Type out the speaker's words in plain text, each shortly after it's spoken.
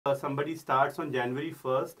somebody starts on January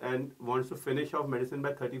 1st and wants to finish off medicine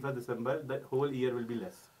by 31st December, the whole year will be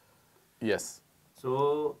less. Yes.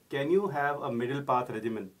 So can you have a middle path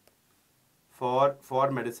regimen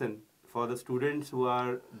for medicine for the students who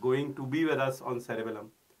are going to be with us on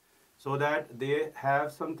cerebellum, so that they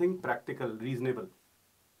have something practical, reasonable,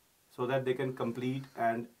 so that they can complete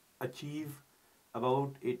and achieve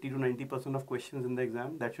about 80 to 90% of questions in the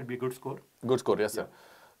exam? That should be a good score. Good score, yes, sir.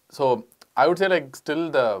 So I would say like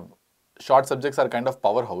still the short subjects are kind of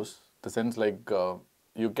powerhouse. The sense like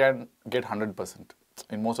you can get 100%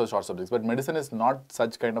 in most of the short subjects, but medicine is not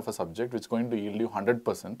such kind of a subject which is going to yield you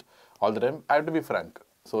 100% all the time. I have to be frank.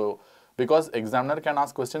 So because examiner can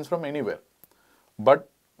ask questions from anywhere, but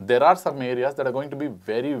there are some areas that are going to be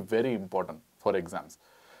very, very important for exams.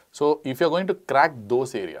 So if you're going to crack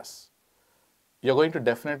those areas, you're going to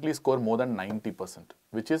definitely score more than 90%,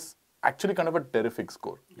 which is actually kind of a terrific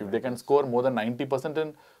score. If they can score more than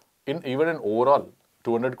 90% in even in overall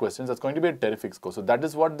 200 questions, that's going to be a terrific score. So that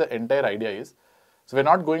is what the entire idea is. So we're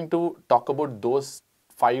not going to talk about those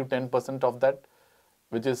 5-10% of that,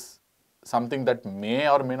 which is something that may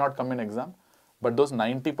or may not come in exam, but those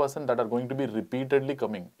 90% that are going to be repeatedly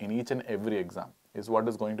coming in each and every exam is what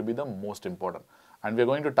is going to be the most important. And we're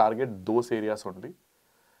going to target those areas only.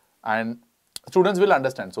 And students will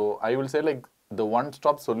understand. So I will say like the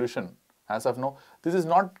one-stop solution as of now, this is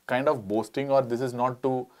not kind of boasting, or this is not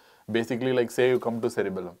to basically like say you come to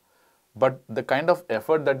cerebellum, but the kind of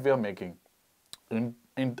effort that we are making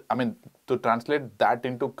I mean, to translate that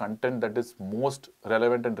into content that is most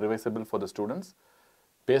relevant and revisable for the students.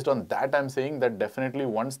 Based on that, I'm saying that definitely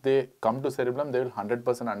once they come to cerebellum, they will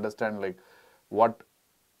 100% understand like what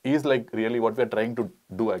is like really what we are trying to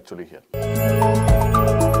do actually here.